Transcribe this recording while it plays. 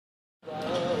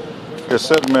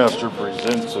Cassette Master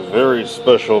presents a very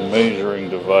special measuring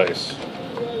device.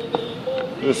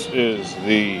 This is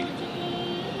the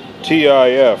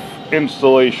TIF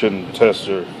installation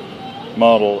tester,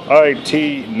 model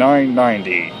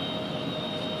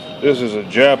IT990. This is a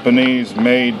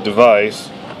Japanese-made device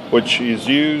which is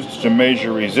used to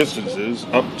measure resistances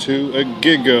up to a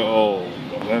gigaohm.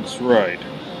 That's right,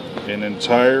 an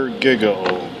entire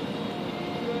gigaohm.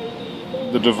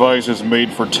 The device is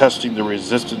made for testing the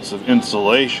resistance of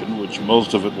insulation, which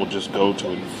most of it will just go to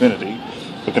infinity.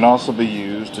 It can also be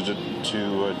used to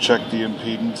check the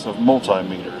impedance of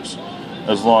multimeters,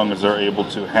 as long as they're able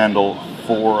to handle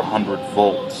 400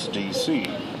 volts DC.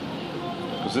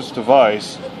 Because this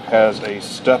device has a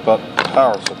step-up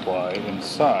power supply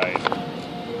inside.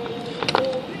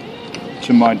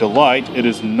 To my delight, it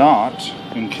is not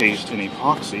encased in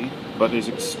epoxy, but is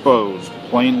exposed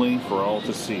plainly for all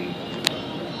to see.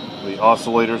 The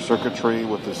oscillator circuitry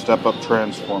with the step-up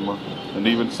transformer, and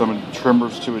even some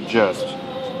trimmers to adjust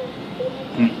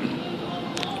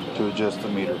the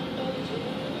meter.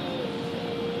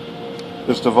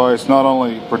 This device not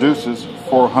only produces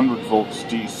 400 volts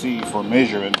DC for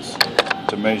measurements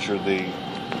to measure the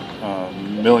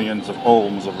millions of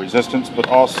ohms of resistance, but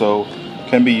also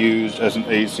can be used as an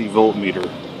AC voltmeter,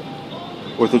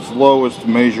 with its lowest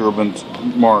measurement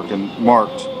marked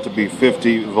to be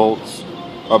 50 volts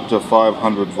up to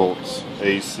 500 volts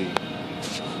AC.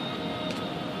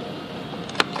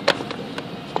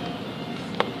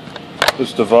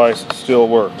 This device still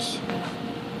works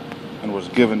and was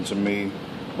given to me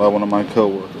by one of my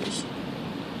co-workers.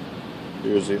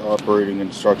 Here's the operating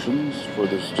instructions for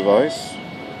this device.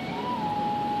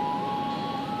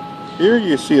 Here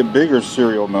you see a bigger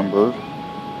serial number,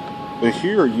 but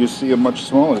here you see a much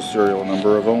smaller serial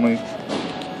number of only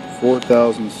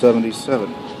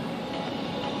 4077.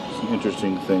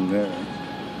 Interesting thing there.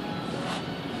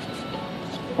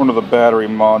 One of the battery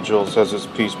modules has this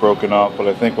piece broken off, but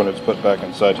I think when it's put back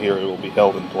inside here it will be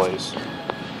held in place.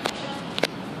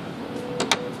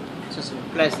 Just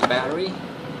replace the battery?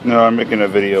 No, I'm making a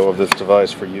video of this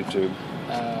device for YouTube.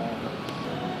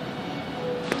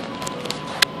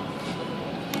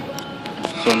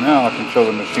 So now I can show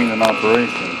the machine in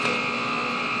operation.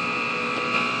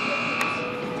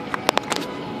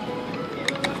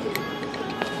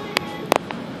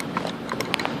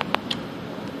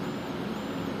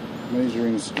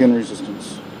 Measuring skin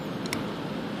resistance.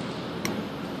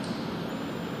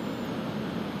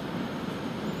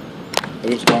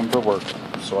 It is time for work,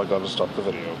 so I gotta stop the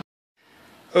video.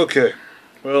 Okay,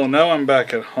 well now I'm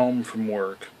back at home from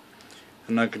work,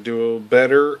 and I could do a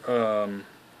better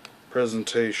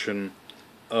presentation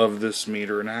of this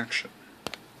meter in action.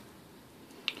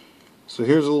 So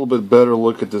here's a little bit better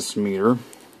look at this meter,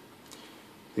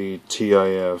 the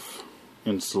TIF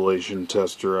installation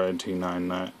tester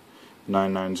IT990.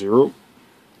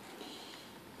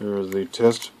 There's the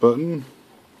test button.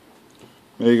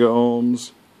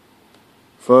 Megaohms,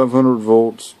 500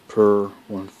 volts per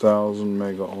 1000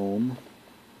 megaohm.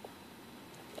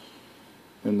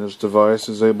 And this device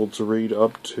is able to read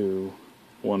up to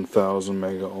 1000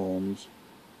 megaohms,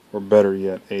 or better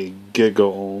yet, a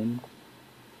gigaohm.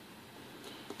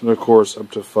 And of course,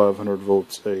 up to 500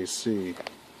 volts AC.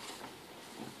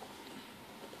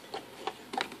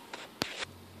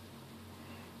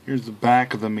 Here's the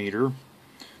back of the meter.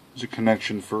 There's a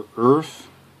connection for earth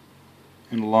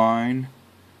and line,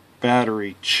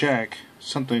 battery check,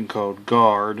 something called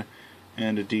guard,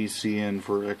 and a DC in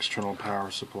for external power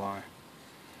supply.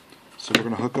 So we're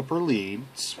going to hook up our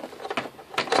leads.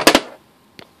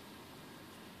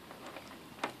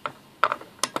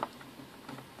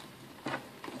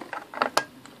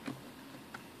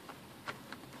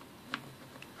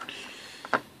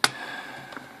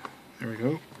 There we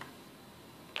go.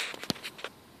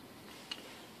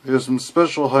 There's some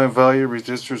special high value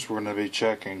resistors we're going to be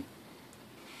checking.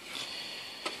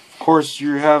 Of course,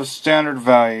 you have standard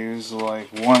values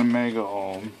like 1 mega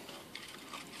ohm,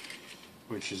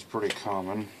 which is pretty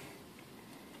common,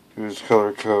 whose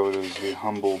color code is the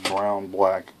humble brown,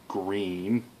 black,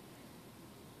 green.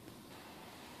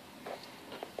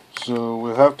 So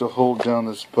we'll have to hold down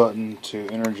this button to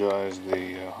energize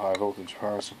the high voltage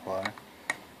power supply.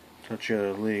 Touch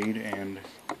the lead, and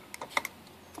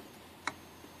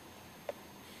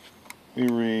we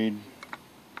read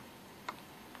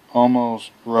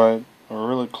almost right, or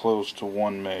really close to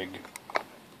 1 meg.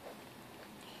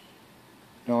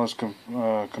 Now let's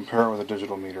compare it with a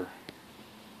digital meter.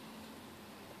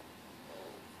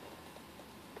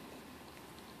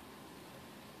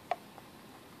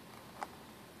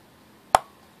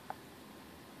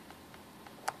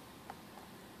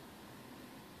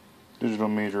 Digital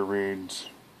meter reads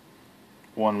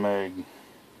 1 meg,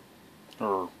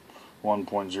 or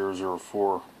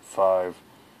 1.0045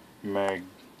 meg.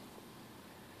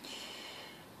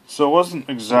 So it wasn't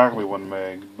exactly 1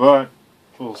 meg, but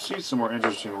we'll see some more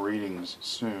interesting readings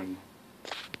soon.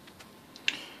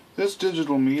 This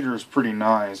digital meter is pretty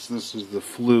nice. This is the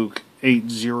Fluke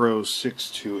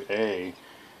 8062A.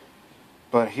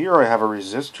 But here I have a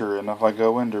resistor, and if I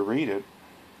go in to read it,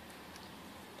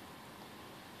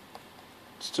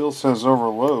 it still says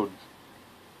overload.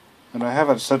 And I have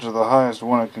it set to the highest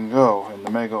one it can go in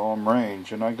the mega ohm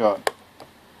range, and I got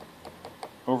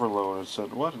overload. It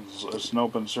said, what? It's an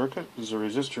open circuit? Is the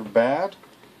resistor bad?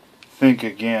 Think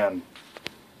again.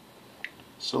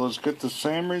 So let's get the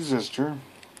same resistor,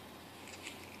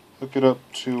 hook it up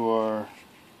to our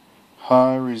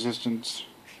high resistance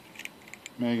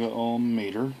mega ohm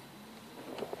meter,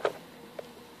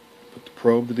 put the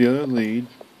probe to the other lead,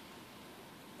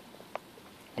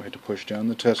 we had to push down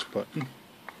the test button.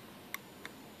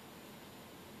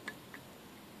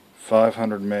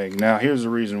 500 meg. Now here's the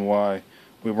reason why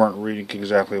we weren't reading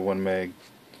exactly 1 meg.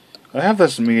 I have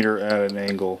this meter at an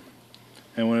angle,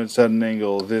 and when it's at an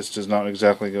angle, this does not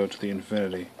exactly go to the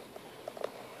infinity.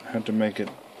 I have to make it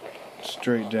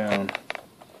straight down.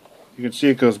 You can see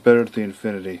it goes better to the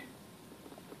infinity.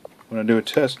 When I do a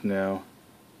test now,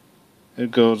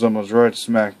 it goes almost right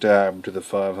smack dab to the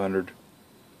 500.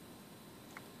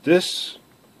 This,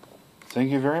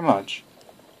 thank you very much,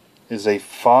 is a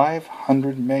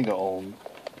 500 mega ohm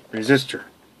resistor.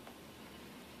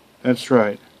 That's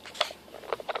right,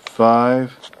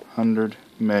 500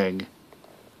 meg.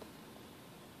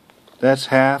 That's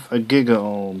half a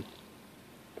gigaohm.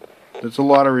 That's a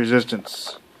lot of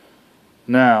resistance.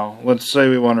 Now, let's say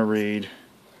we want to read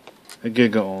a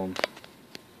gigaohm.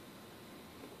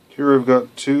 Here I've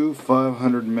got two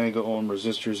 500 mega ohm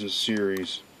resistors in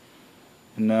series.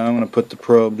 And now I'm going to put the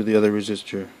probe to the other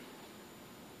resistor.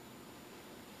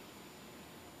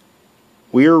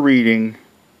 We are reading,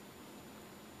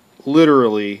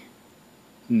 literally,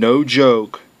 no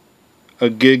joke, a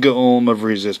gigaohm of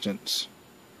resistance.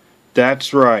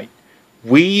 That's right.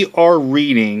 We are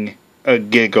reading a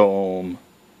gigaohm.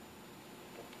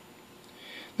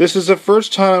 This is the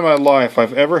first time in my life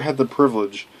I've ever had the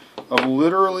privilege of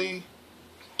literally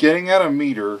getting out a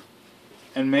meter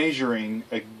and measuring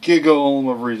a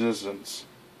gigaohm of resistance.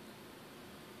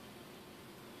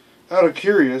 Out of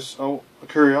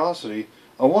curiosity,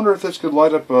 I wonder if this could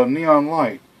light up a neon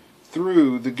light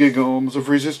through the gigaohms of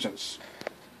resistance.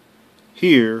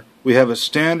 Here we have a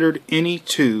standard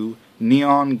NE2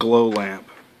 neon glow lamp.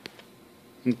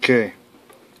 Okay,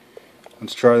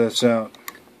 let's try this out.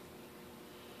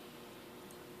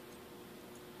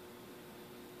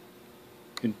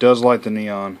 It does light the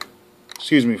neon.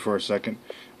 Excuse me for a second.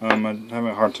 I'm having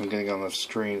a hard time getting on the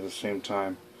screen at the same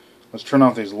time. Let's turn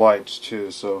off these lights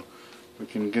too so we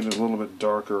can get a little bit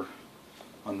darker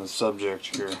on the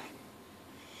subject here.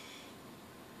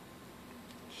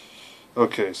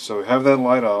 Okay, so we have that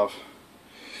light off,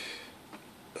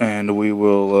 and we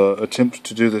will attempt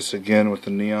to do this again with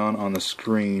the neon on the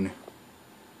screen.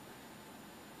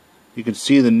 You can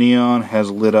see the neon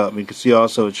has lit up. You can see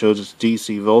also it shows its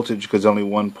DC voltage because only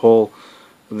one pole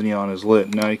of the neon is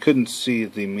lit. Now you couldn't see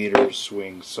the meter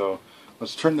swing, so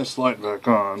let's turn this light back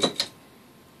on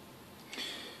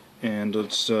and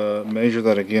let's measure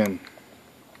that again.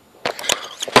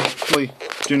 Please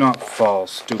do not fall,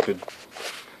 stupid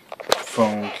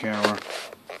phone camera.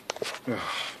 Ugh.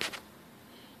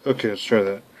 Okay, let's try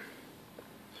that.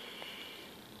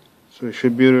 So we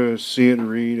should be able to see it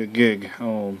read a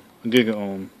gigaohm.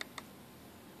 You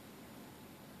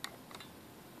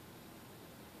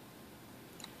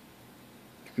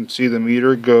can see the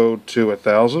meter go to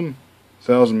 1,000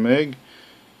 meg. You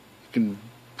can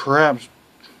perhaps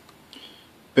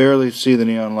barely see the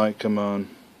neon light come on,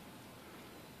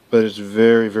 but it's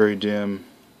very, very dim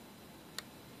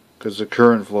because the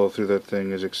current flow through that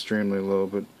thing is extremely low,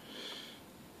 but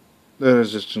that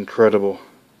is just incredible.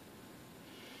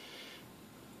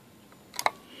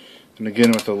 And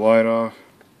again with the light off.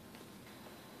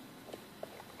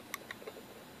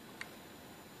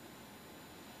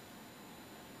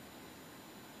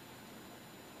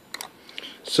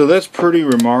 So that's pretty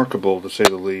remarkable, to say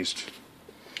the least.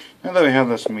 Now that we have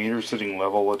this meter sitting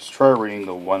level, let's try reading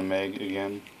the 1 meg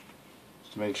again,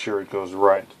 just to make sure it goes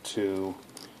right to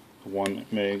 1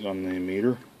 meg on the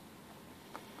meter.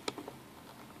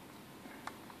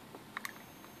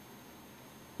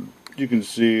 You can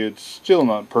see it's still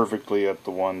not perfectly at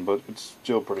the 1, but it's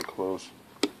still pretty close.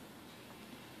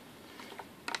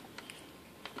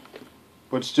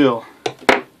 But still,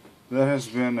 That has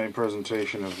been a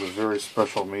presentation of a very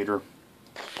special meter.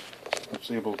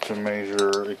 It's able to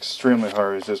measure extremely high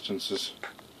resistances.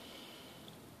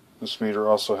 This meter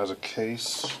also has a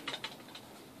case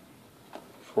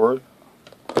for it.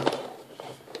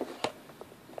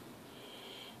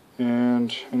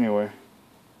 And anyway,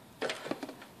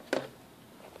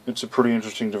 it's a pretty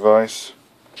interesting device.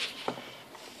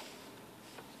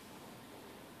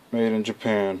 Made in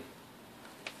Japan.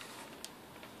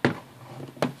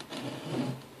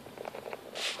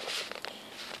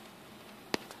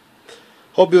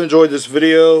 Hope you enjoyed this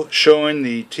video showing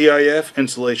the TIF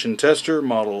insulation tester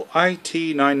model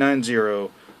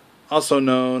IT990, also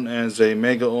known as a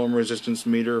mega ohm resistance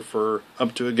meter for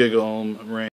up to a gigaohm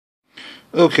range.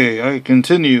 Okay, I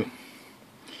continue.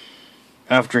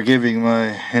 After giving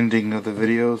my ending of the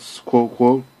videos, quote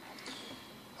quote,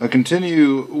 I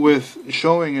continue with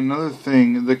showing another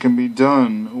thing that can be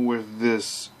done with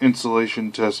this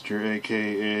insulation tester,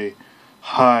 aka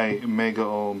high mega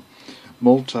ohm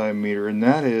multimeter, and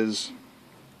that is,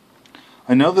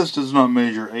 I know this does not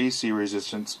measure AC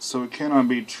resistance, so it cannot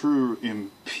be true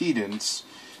impedance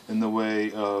in the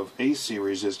way of AC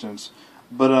resistance,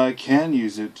 but I can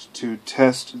use it to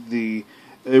test the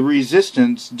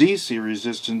resistance, DC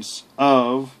resistance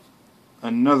of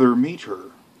another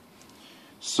meter.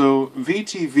 So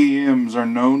VTVMs are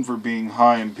known for being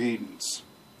high impedance,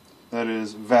 that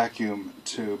is vacuum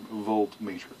tube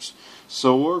voltmeters.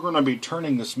 So we're going to be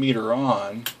turning this meter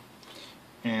on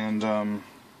and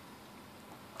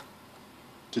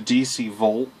to DC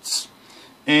volts,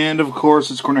 and of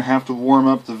course it's going to have to warm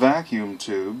up the vacuum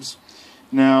tubes.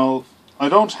 Now I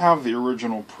don't have the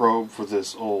original probe for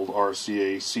this old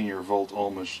RCA senior volt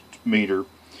ohmish meter,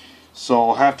 so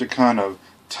I'll have to kind of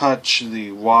touch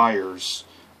the wires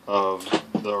of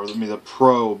the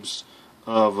probes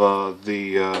of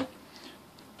the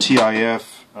TIF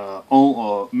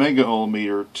mega ohm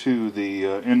meter to the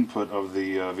input of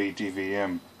the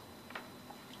VTVM.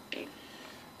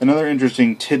 Another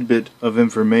interesting tidbit of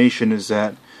information is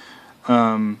that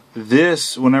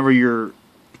whenever you're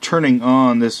turning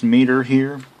on this meter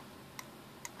here,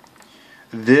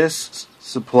 this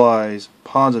supplies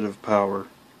positive power,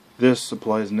 this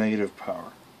supplies negative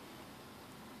power.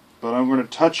 But I'm going to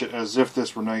touch it as if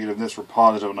this were negative and this were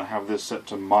positive, and I have this set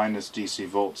to minus DC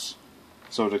volts,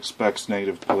 so it expects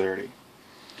negative polarity.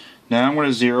 Now I'm going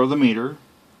to zero the meter.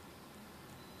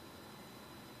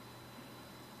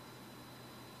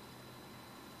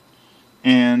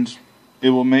 And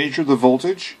it will measure the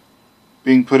voltage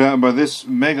being put out by this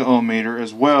mega ohm meter,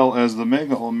 as well as the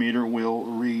mega ohm meter will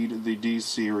read the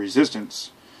DC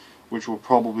resistance, which will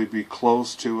probably be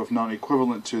close to, if not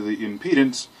equivalent to, the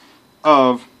impedance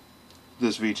of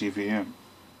this VTVM.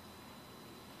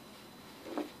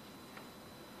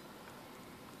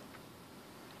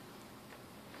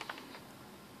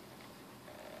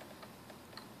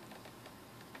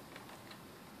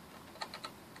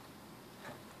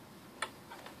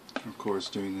 Of course,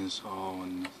 doing this all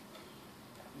in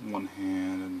one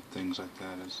hand and things like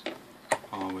that is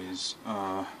always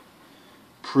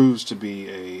proves to be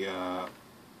a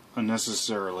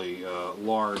unnecessarily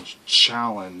large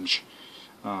challenge.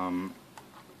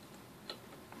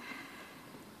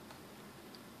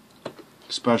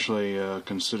 Especially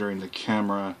considering the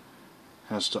camera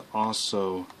has to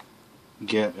also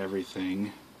get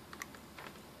everything.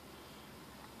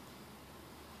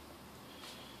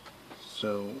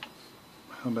 So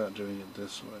how about doing it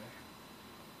this way?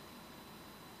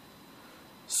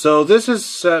 So this is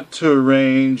set to a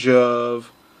range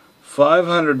of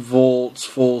 500 volts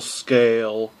full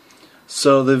scale.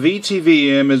 So the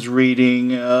VTVM is reading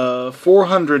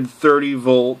 430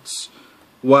 volts,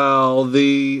 while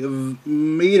the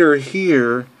meter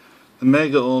here, the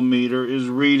mega ohm meter, is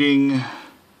reading,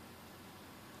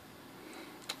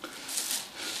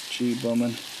 gee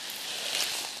bummin',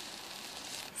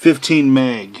 15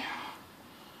 meg.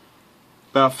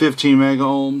 About 15 mega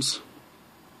ohms.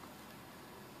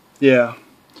 Yeah,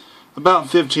 about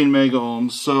 15 mega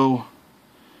ohms. So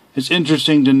it's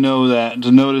interesting to know that,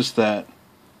 to notice that.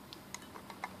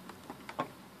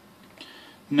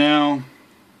 Now,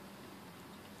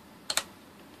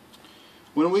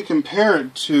 when we compare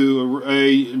it to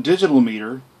a digital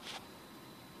meter,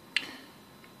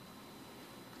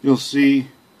 you'll see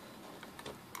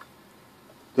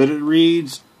that it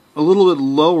reads a little bit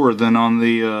lower than on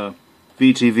the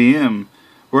VTVM.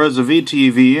 Whereas the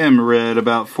VTVM read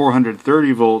about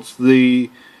 430 volts, the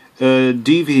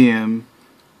DVM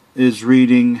is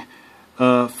reading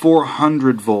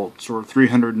 400 volts or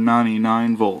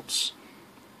 399 volts.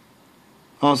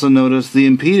 Also notice the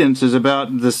impedance is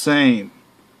about the same,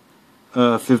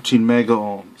 15 mega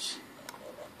ohms.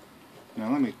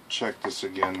 Now let me check this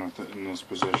again with it in this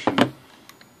position.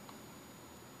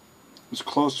 It's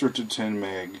closer to 10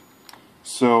 meg.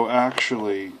 So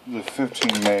actually the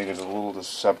 15 meg is a little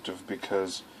deceptive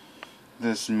because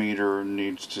this meter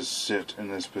needs to sit in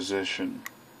this position.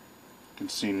 You can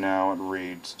see now it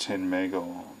reads 10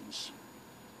 megaohms.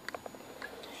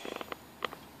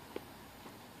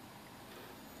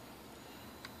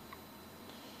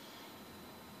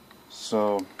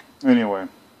 So anyway,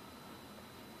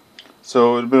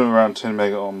 so it would have been around 10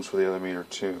 megaohms for the other meter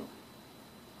too.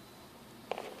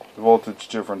 The voltage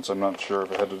difference, I'm not sure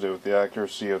if it had to do with the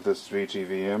accuracy of this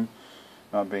VTVM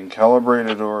not being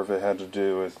calibrated, or if it had to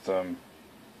do with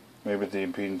maybe the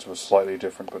impedance was slightly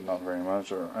different but not very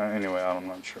much, or anyway, I'm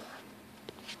not sure.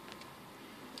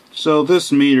 So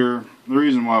this meter, the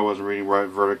reason why I wasn't reading right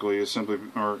vertically is simply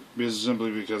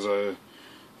because I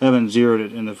haven't zeroed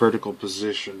it in the vertical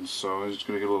position, so I'm just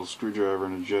going to get a little screwdriver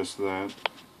and adjust that.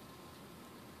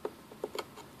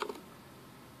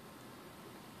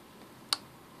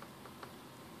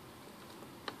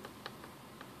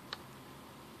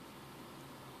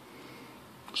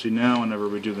 See, now whenever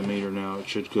we do the meter now, it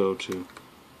should go to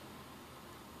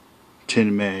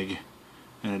 10 meg,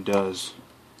 and it does.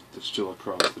 It's still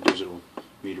across the digital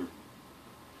meter.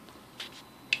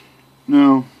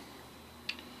 Now,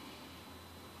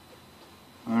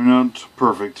 I'm not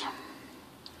perfect.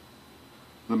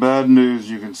 The bad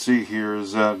news you can see here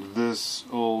is that this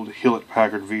old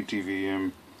Hewlett-Packard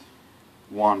VTVM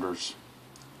wanders.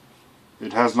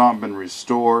 It has not been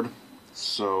restored,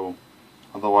 so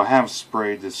although I have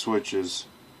sprayed the switches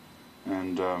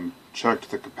and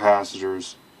checked the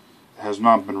capacitors, it has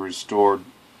not been restored,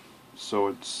 so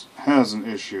it has an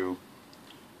issue,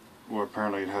 or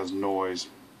apparently it has noise.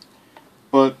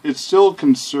 But it still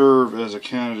can serve as a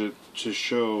candidate to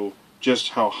show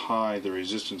just how high the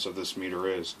resistance of this meter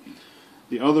is.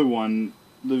 The other one,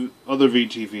 the other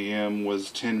VTVM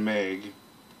was 10 meg,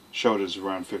 showed as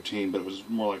around 15, but it was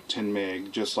more like 10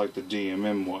 meg, just like the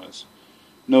DMM was.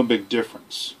 No big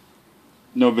difference.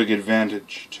 No big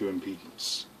advantage to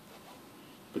impedance.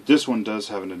 But this one does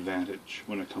have an advantage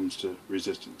when it comes to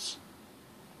resistance.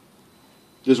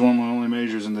 This one only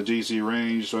measures in the DC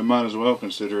range, so I might as well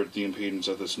consider it the impedance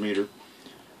of this meter.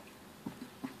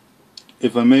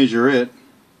 If I measure it,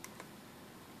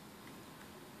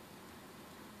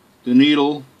 the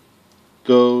needle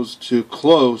goes to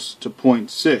close to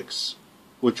 0.6,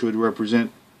 which would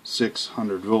represent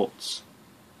 600 volts.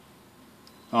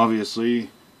 Obviously,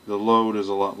 the load is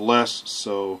a lot less,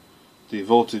 so the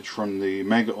voltage from the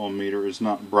mega ohm meter is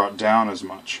not brought down as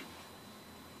much.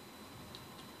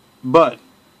 But,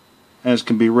 as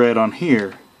can be read on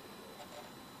here,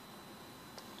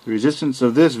 the resistance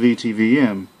of this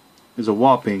VTVM is a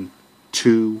whopping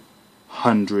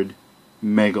 200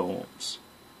 mega ohms.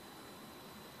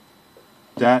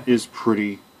 That is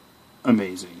pretty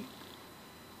amazing.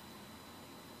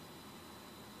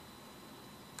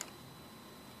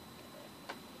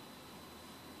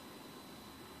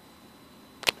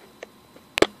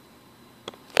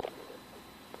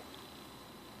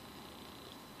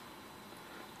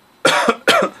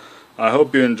 I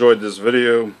hope you enjoyed this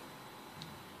video.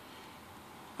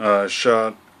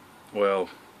 Shot, well,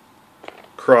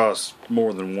 across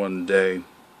more than one day.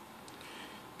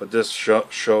 But this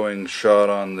showing shot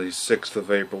on the 6th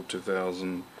of April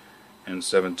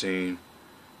 2017,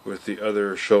 with the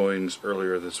other showings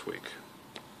earlier this week.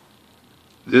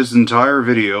 This entire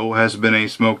video has been a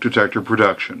smoke detector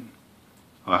production.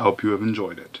 I hope you have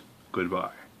enjoyed it.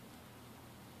 Goodbye.